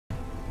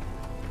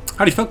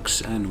Howdy folks,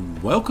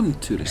 and welcome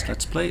to this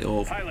Let's Play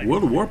of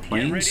World of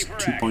Warplanes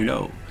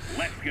 2.0.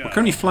 We're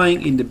currently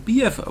flying in the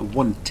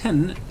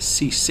BF-110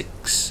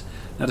 C6.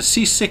 Now the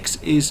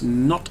C6 is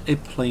not a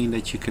plane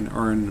that you can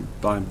earn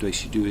by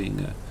basically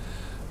doing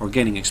or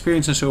gaining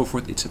experience and so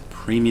forth. It's a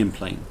premium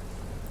plane.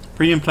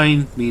 Premium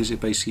plane means it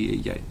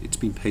basically, it's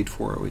been paid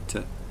for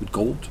with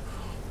gold,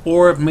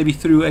 or maybe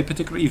through a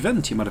particular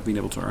event you might have been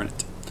able to earn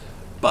it.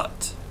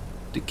 But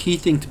the key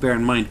thing to bear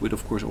in mind with,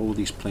 of course, all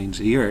these planes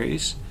here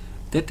is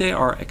that they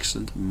are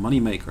excellent money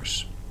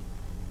makers.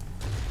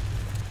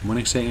 When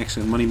I say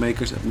excellent money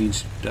makers, that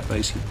means that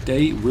basically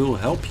they will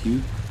help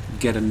you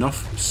get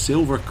enough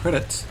silver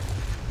credit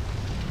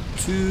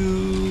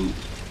to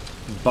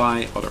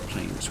buy other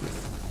planes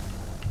with.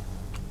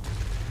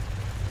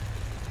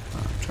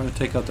 I'm trying to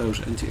take out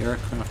those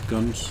anti-aircraft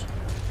guns,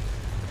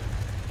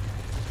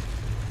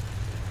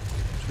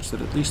 so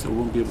that at least I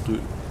won't be able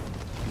to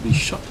be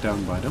shot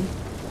down by them.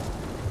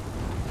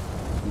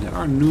 And there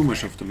are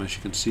numerous of them, as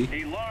you can see.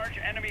 A large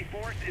enemy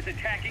force is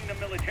attacking the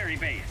military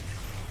base.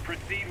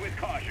 Proceed with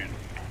caution.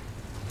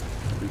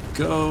 There we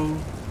go.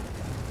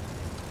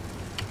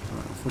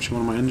 Unfortunately,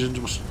 one of my engines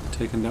was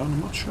taken down.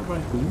 I'm not sure by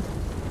whom.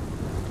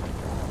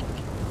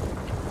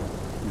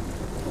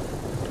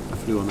 I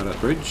flew under that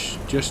bridge,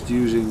 just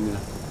using the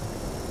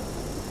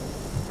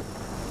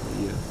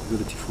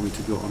ability for me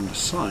to go on the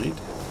side.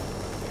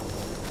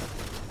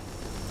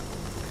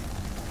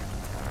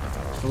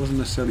 So I wasn't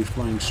necessarily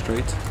flying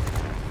straight.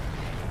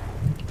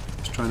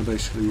 Trying to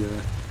basically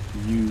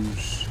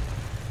use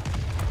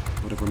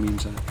whatever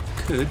means I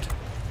could.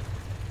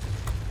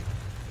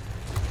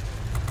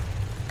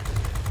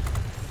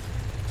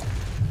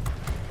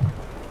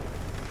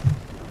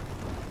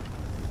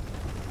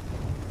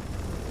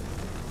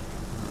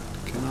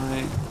 Can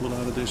I pull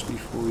out of this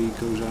before he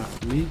goes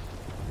after me?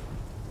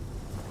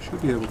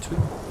 Should be able to.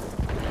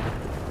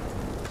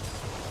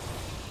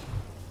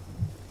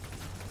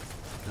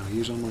 Now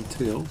he's on my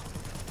tail.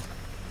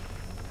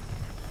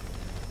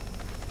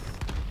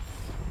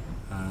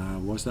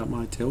 Was that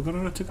my tail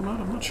gunner that took him out?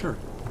 I'm not sure.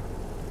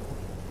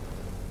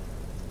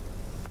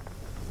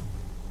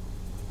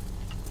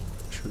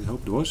 I surely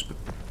hoped it was, but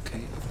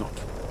okay, if not,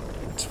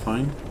 it's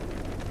fine.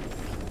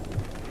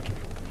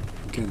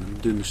 Again, I'm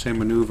doing the same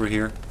maneuver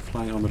here,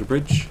 flying under the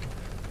bridge,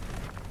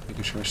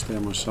 making sure I stay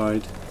on my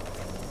side.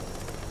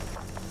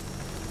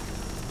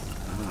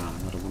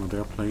 Another one of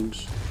their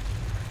planes.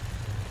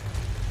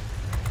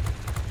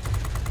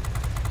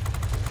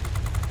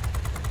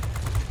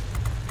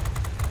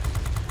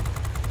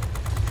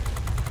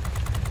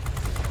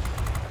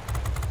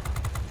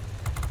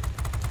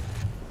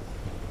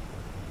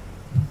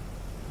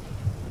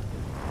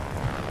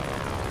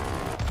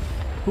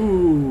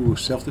 Ooh,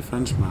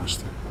 self-defense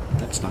master.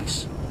 That's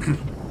nice.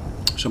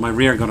 So my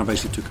rear gunner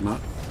basically took him out.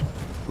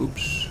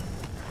 Oops.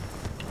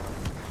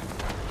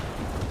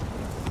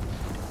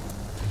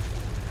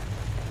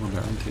 Under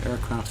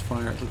anti-aircraft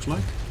fire, it looks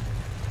like.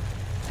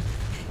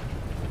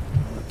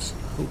 Let's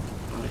hope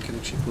I can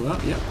actually pull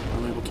out. Yep,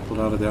 I'm able to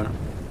pull out of there.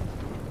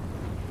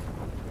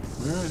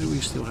 Where do we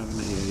still have an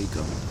AA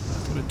gun? I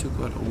thought I took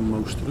out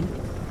almost of them.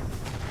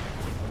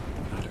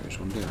 Ah, there is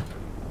one there.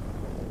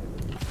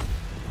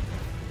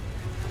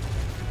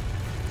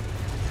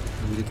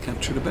 We did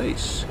capture the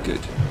base.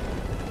 Good.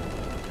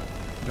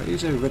 There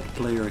is a red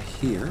player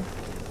here.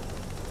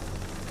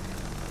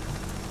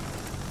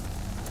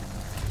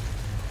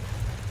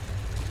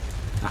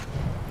 Ah,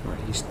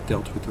 alright, he's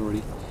dealt with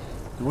already.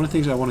 And one of the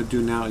things I want to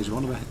do now is I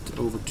want to head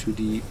over to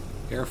the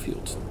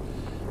airfield.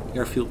 The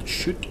airfield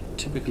should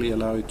typically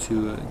allow you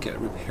to get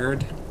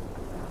repaired.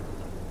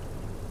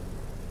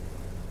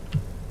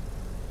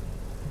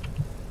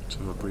 Let's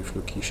have a brief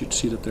look. You should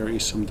see that there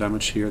is some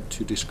damage here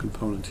to this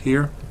component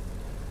here.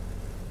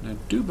 I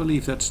do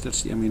believe that's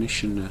the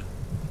ammunition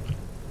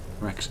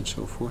racks and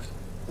so forth.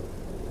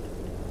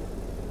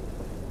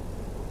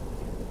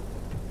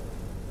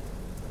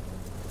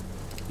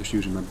 Just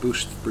using my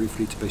boost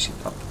briefly to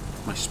basically up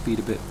my speed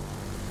a bit.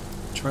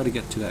 Try to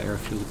get to that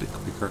airfield a bit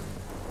quicker.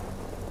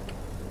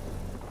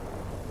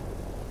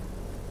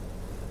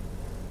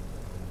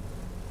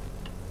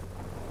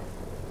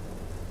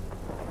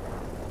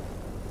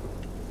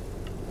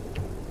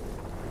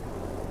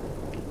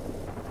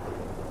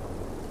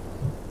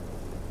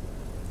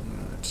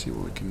 See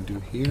what we can do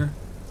here.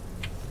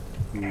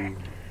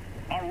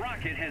 Our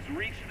rocket has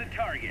reached the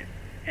target.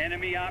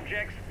 Enemy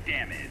objects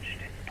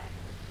damaged.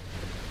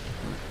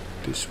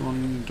 This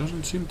one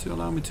doesn't seem to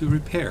allow me to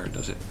repair,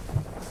 does it?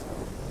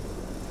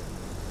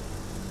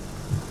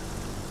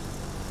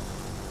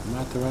 I'm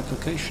at the right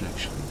location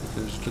actually,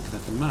 because looking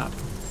at the map.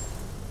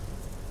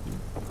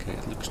 Okay,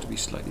 it looks to be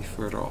slightly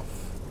further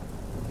off.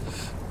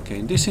 Okay,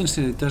 in this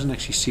instance it doesn't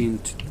actually seem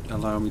to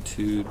allow me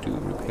to do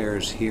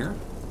repairs here,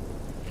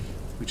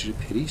 which is a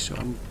pity, so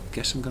I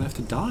guess I'm gonna have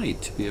to die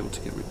to be able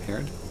to get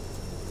repaired.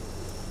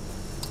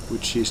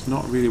 Which is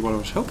not really what I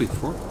was hoping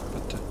for,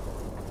 but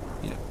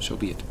yeah, so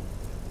be it.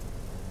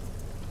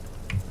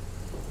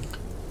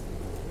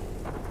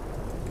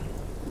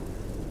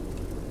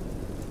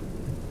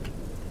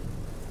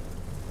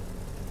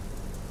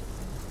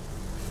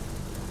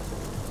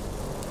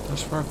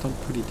 Thus far I've done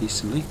pretty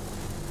decently.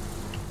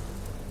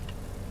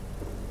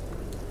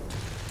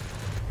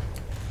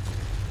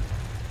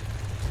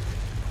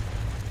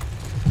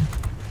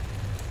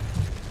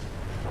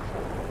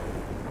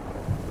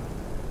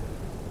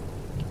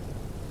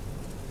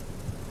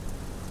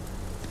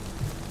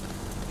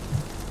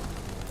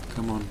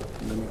 Come on,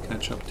 let me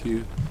catch up to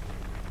you.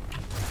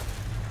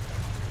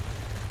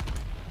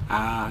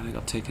 Ah, they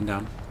got taken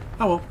down.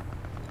 Oh well.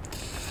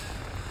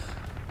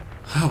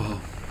 Oh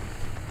well.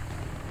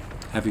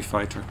 Heavy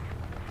fighter.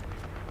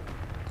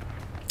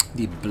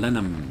 The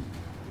Blenheim.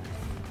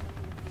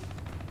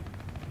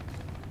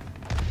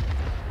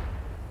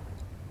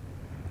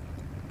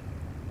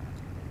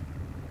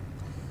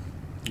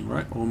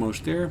 Alright,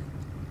 almost there.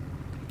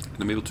 And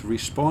I'm able to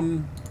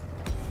respawn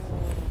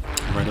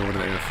right over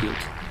the airfield.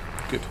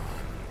 Good.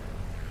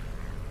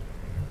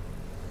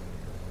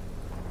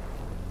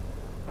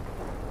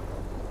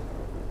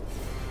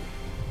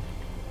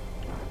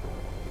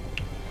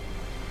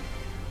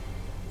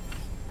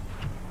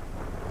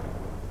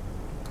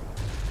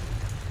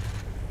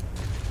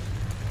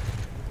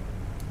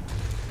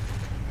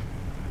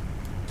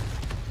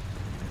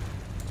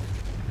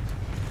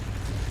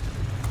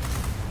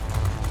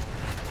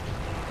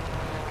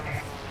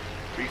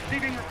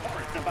 Receiving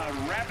reports about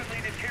rapidly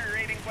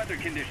deteriorating weather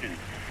conditions.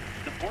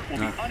 Support will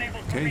be unable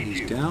to Okay, reach he's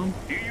you. down.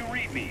 Do you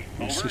read me?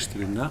 I Over.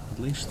 assisted in that, at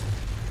least.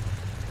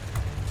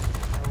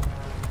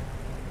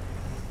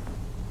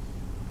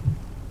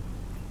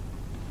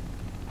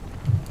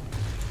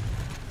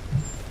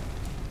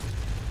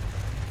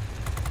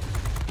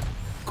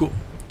 Cool.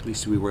 At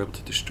least we were able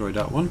to destroy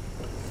that one,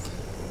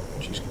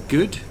 which is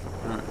good.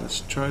 Alright,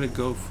 let's try to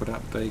go for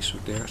that base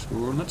of theirs.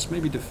 Or let's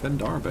maybe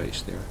defend our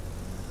base there.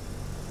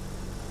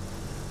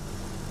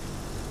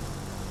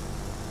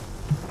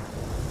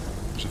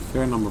 There's a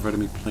fair number of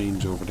enemy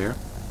planes over there.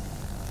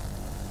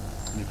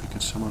 And if we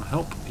can somehow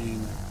help in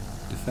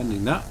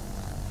defending that,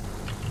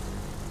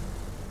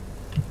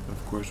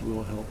 of course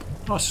will help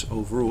us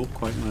overall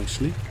quite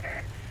nicely.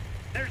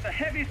 There's a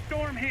heavy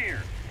storm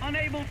here.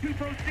 Unable to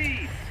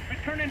proceed.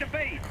 Return into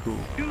base. Cool.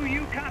 Do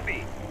you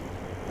copy?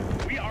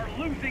 We are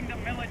losing the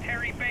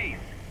military base.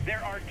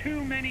 There are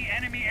too many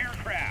enemy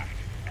aircraft.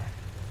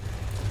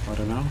 I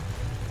don't know.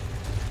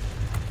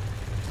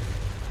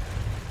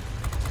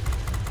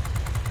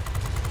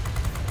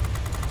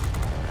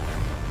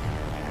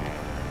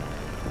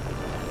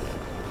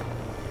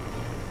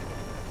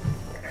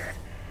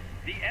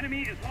 The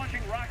enemy is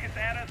launching rockets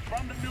at us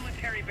from the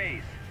military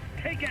base.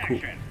 Take Cool.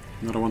 action.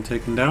 Another one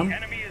taken The down.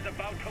 enemy is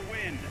about to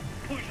win.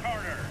 Push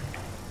harder.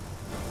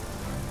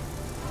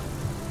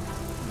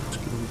 Let's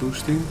keep on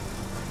boosting.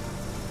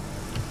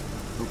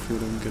 Hopefully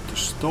we don't get to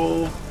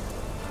stall.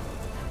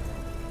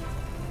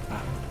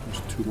 Ah,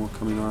 there's two more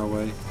coming our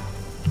way.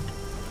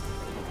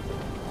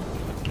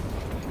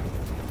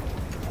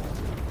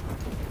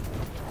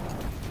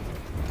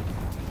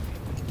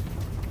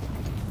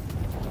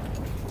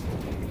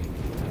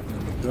 There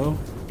we go.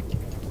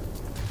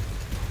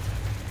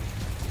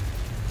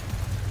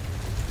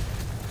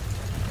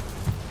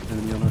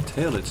 Enemy on our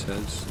tail, it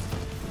says.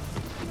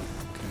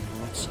 Okay,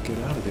 well, let's get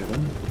out of there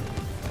then.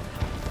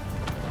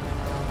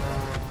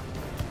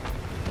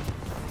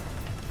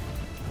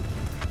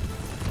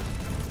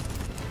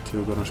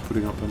 Tail gunner's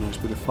putting up a nice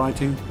bit of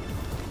fighting.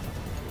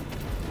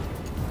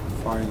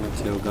 Firing our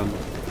tail gun.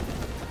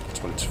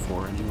 That's what it's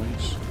for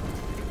anyways.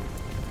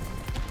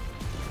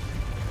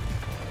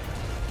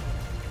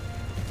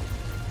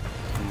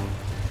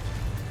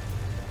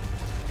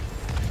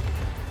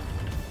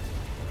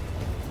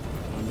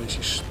 I'm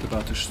basically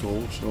about to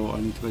stall, so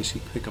I need to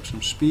basically pick up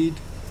some speed.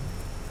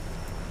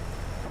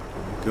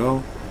 There we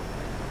go.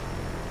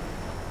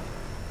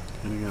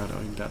 Heading out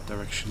in that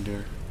direction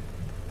there.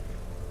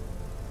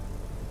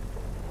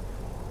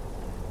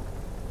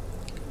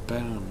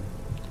 Bam.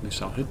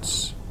 Missile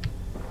hits.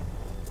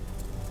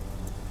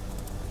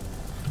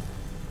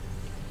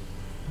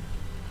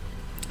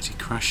 Is he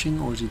crashing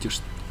or is he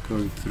just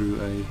going through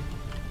a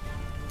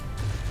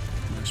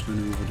nice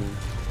maneuver there?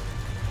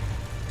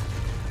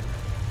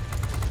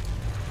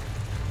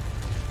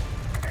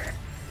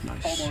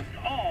 Nice. Almost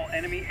all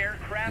enemy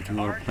aircraft Getting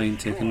another are plane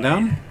destroyed. taken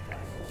down.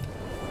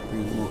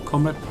 Bringing more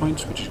combat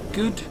points, which is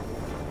good.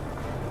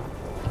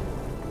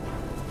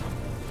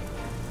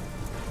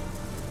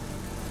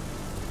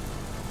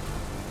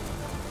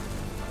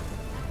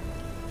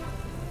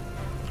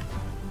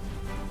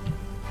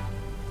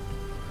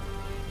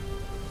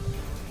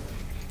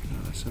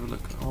 Let's have a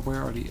look. Oh,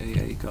 where are the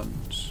AA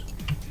guns?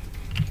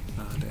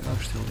 They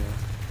are still there.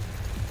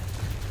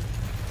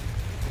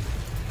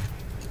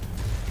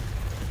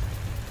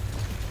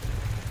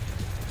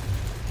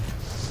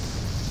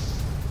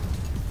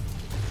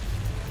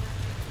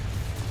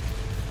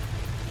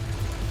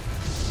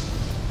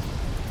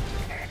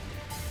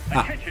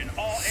 Attention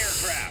all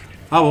aircraft.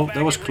 Oh well,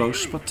 that was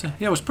close, but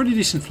yeah, it was pretty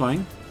decent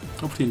flying.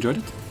 Hopefully you enjoyed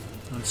it.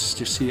 Let's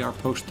just see our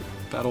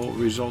post-battle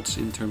results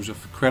in terms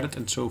of credit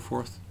and so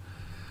forth.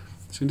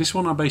 So in this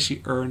one I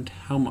basically earned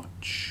how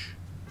much?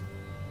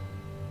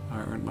 I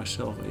earned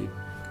myself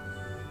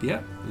a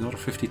yeah, another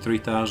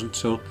 53,000.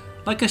 So,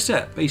 like I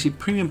said, basically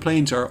premium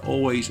planes are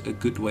always a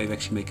good way of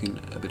actually making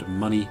a bit of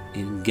money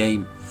in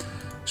game.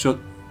 So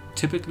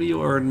typically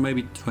you earn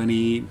maybe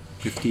 20,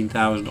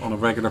 15,000 on a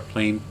regular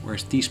plane,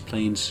 whereas these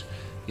planes,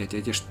 yeah,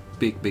 they're just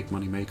big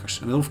money makers.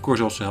 And it of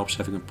course also helps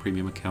having a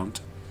premium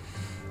account.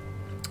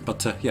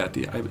 But yeah,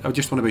 I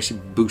just want to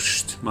basically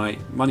boost my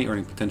money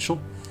earning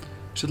potential,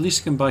 so at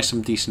least I can buy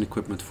some decent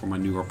equipment for my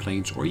newer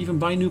planes, or even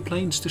buy new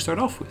planes to start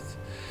off with.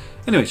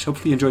 Anyways,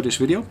 hopefully you enjoyed this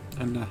video,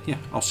 and yeah,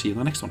 I'll see you in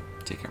the next one.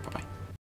 Take care, bye bye.